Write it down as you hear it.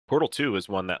Portal 2 is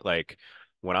one that like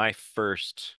when I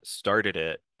first started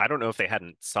it, I don't know if they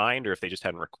hadn't signed or if they just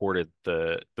hadn't recorded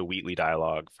the Wheatley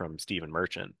dialogue from Stephen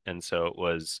Merchant. And so it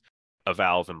was a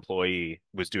Valve employee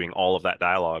was doing all of that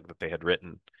dialogue that they had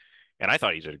written. And I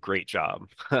thought he did a great job.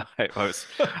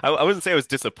 I wouldn't say I was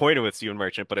disappointed with Stephen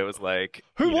Merchant, but it was like,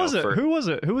 Who was it? for Who was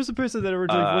it? Who was the person that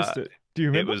originally uh voiced it? Do you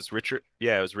it remember? was Richard,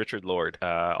 yeah, it was Richard Lord,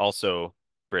 also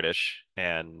British,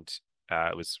 and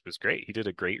it was great. He did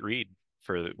a great read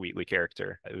for the Wheatley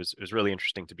character. It was really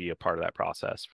interesting to be a part of that process.